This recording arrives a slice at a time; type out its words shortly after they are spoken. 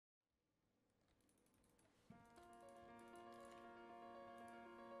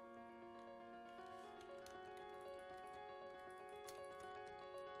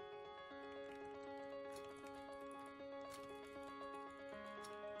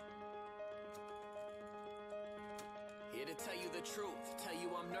to tell you the truth, tell you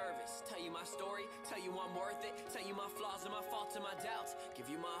I'm nervous, tell you my story, tell you I'm worth it, tell you my flaws and my faults and my doubts,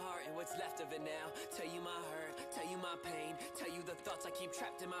 give you my heart and what's left of it now, tell you my hurt, tell you my pain, tell you the thoughts I keep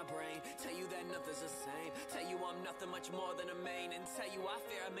trapped in my brain, tell you that nothing's the same, tell you I'm nothing much more than a main, and tell you I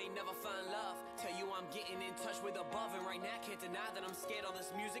fear I may never find love, tell you I'm getting in touch with above, and right now can't deny that I'm scared all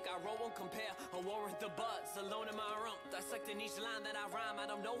this music I wrote won't compare or warrant the buzz, alone in my room, dissecting each line that I rhyme,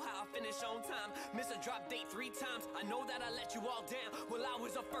 I don't know how I finish on time, miss a drop date 3 times, I know that I let you all down, well I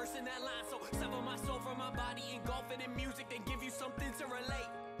was the first in that line, so sever my soul from my body, engulf it in music, then give you something to relate.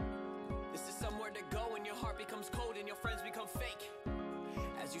 This is somewhere to go when your heart becomes cold and your friends become fake.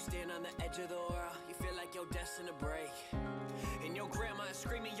 As you stand on the edge of the world, you feel like you're destined to break. And your grandma is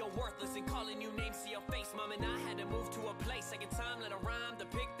screaming you're worthless and calling you names to your face. Mom and I had to move to a place, second time let a rhyme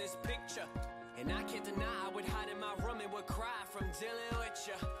depict this picture. And I can't deny I would hide in my room and would cry from dealing with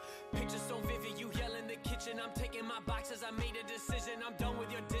ya. Picture so vivid, you yell in the kitchen, I'm taking my boxes, I made a decision, I'm done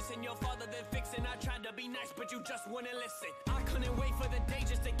with your dissing, your father then fixing, I tried to be nice but you just wouldn't listen. I couldn't wait for the day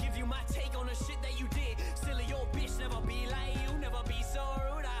just to give you my take on the shit that you did. Silly old bitch, never be like you, never be so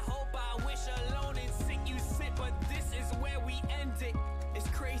rude, I hope, I wish alone and sick you sit, but this is where we end it. It's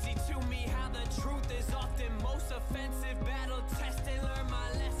crazy to me how the truth is often most offensive, battle tested, learn my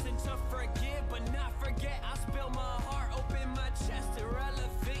lesson to forgive but not forget, I spill my heart, open my chest,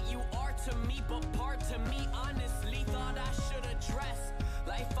 irrelevant you are to me, but part to me honestly thought I should address.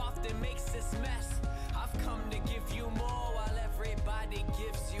 Life often makes this mess, I've come to give you more while everybody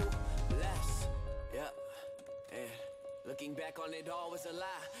gives you less. Yeah, and looking back on it all was a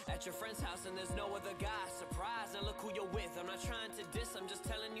lie. At your friend's house and there's no other guy. Surprise, and look who you're with. I'm not trying to diss, I'm just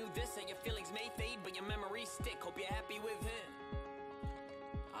telling you this, that your feelings may fade but your memories stick. Hope you're happy with him.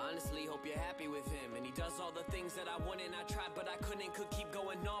 Honestly, hope you're happy with him. And he does all the things that I wanted, I tried but I couldn't, could keep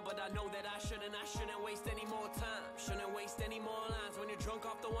going on, but I know that I shouldn't waste any more time, shouldn't waste any more lines. When you're drunk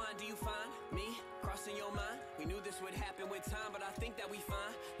off the wine, do you find me crossing your mind? We knew this would happen with time, but I think that we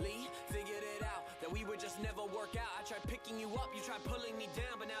finally figured it out, that we would just never work out. I tried picking you up, you tried pulling me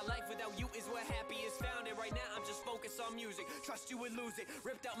down, but now life without you is where happy is found. And right now I'm just focused on music, trust you would lose it,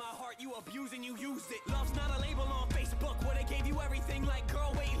 ripped out my heart, you abusing, you used it. Love's not a label on Facebook, where they gave you everything like girl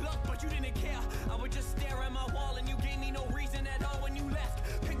wait look, but you didn't care. I would just stare at my wall and you gave me no reason at all when you left.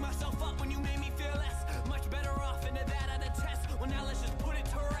 Pick myself up when you made me feel less, much better off into that at the test. Well now let's just put it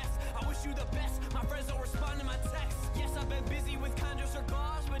to rest, I wish you the best, my friends don't respond to my texts. Yes, I've been busy with conjures or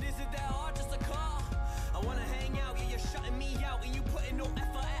cigars, but is it that hard just to call? I wanna hang out, yeah, you're shutting me out and you putting no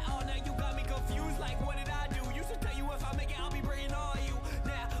effort at all. Now you got me confused, like what did I do? Used to tell you if I make it, I'll be bringing all you.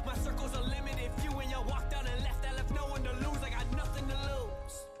 Now my circle's a limited few and you walked out and left, that left no one to lose. I got nothing to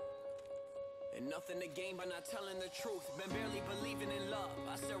lose and nothing to gain by not telling the truth. Been barely believing in love,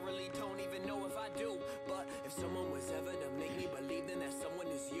 I still really don't even know if I do. But if someone was ever to make me believe, then that someone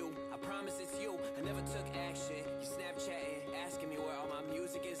is you. I promise it's you, I never took action. You Snapchatting, asking me where all my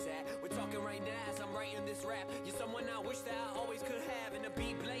music is at. We're talking right now as I'm writing this rap. You're someone I wish that I always could have, and to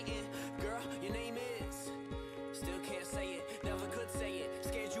be blatant, girl, your name is, still can't say it, never could say it,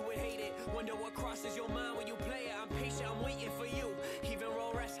 scared you would hate it, wonder what crosses your mind when you play it. I'm patient, I'm waiting for you, even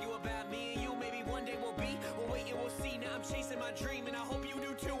roll rescue about me and you. Maybe one day we'll be, we'll wait and we'll see. Now I'm chasing my dream and I hope you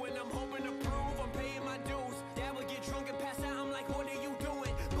do too, and I'm hoping to prove I'm paying my dues. Dad would get drunk and pass out, I'm like what are you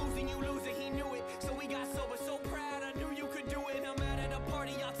doing? Losing you lose it, he knew it, so we got sober, so proud, I knew you could do it. I'm out at a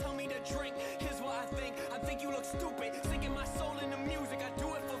party, y'all tell me to drink, here's what I think you look stupid, sinking my soul into music, I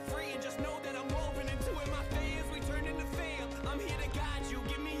do it for free and just know that I'm woven into it. My fans, we turn into fam, I'm here to guide you,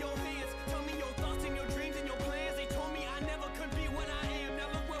 give me your hands, tell me your thoughts and your dreams and your plans. They told me I never could be what I am, now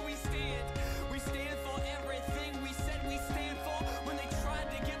look where we stand for everything we said we stand for. When they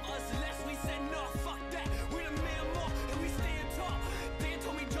tried to give us less, we said no, fuck that, we're the man more and we stand tall. Dan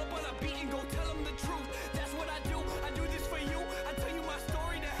told me jump on a beat and go tell them the truth, that's what I do this for you, I tell you my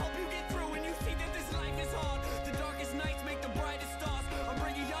story to help you get through. And you see that this life is hard, the darkest nights make the brightest stars. I'm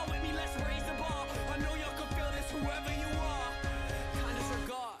bringing y'all with me, let's raise the bar. I know y'all can feel this, whoever you are. Kindest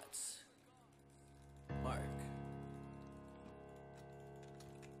regards, Mark.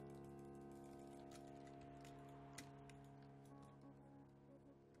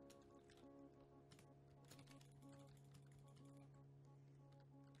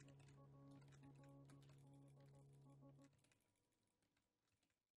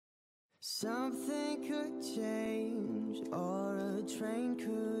 Something could change or a train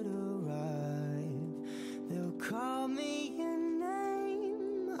could arrive. They'll call me a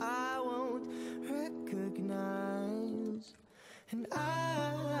name I won't recognize, and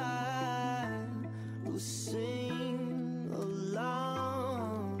I will sing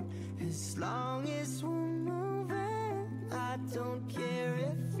along as long as we're moving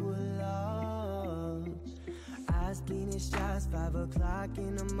it's just 5 o'clock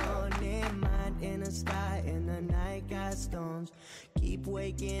in the morning. Mind in the sky and the night got storms. Keep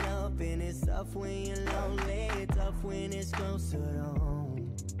waking up and it's tough when you're lonely. Tough when it's closer to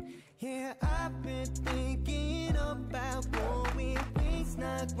home. Yeah, I've been thinking about growing wings,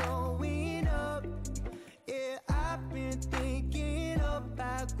 not growing up. Yeah, I've been thinking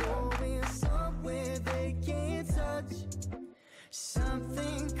about going somewhere they can't touch.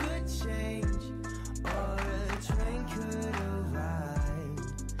 Something could change, or a train could arrive.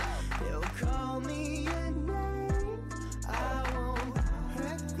 They'll call me a name I won't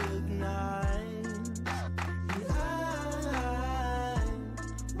recognize. And I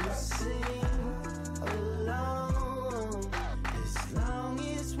will sing along as long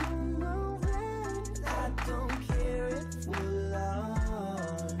as we're moving. I don't care if we're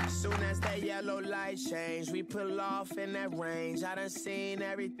lost. Soon as that yellow light change, we pull off in that range. I done seen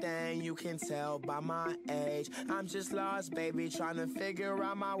everything, you can tell by my age. I'm just lost, baby, trying to figure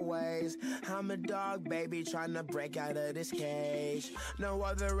out my ways. I'm a dog, baby, trying to break out of this cage. No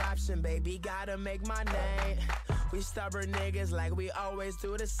other option, baby, gotta make my name. We stubborn niggas like we always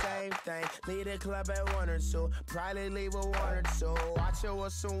do the same thing. Lead the club at 1 or 2, probably leave with 1 or 2. Watch it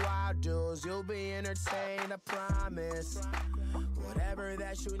with some wild dudes, you'll be entertained, I promise. Whatever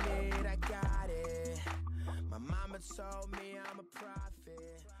that you need, I got it. My mama told me I'm a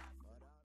prophet.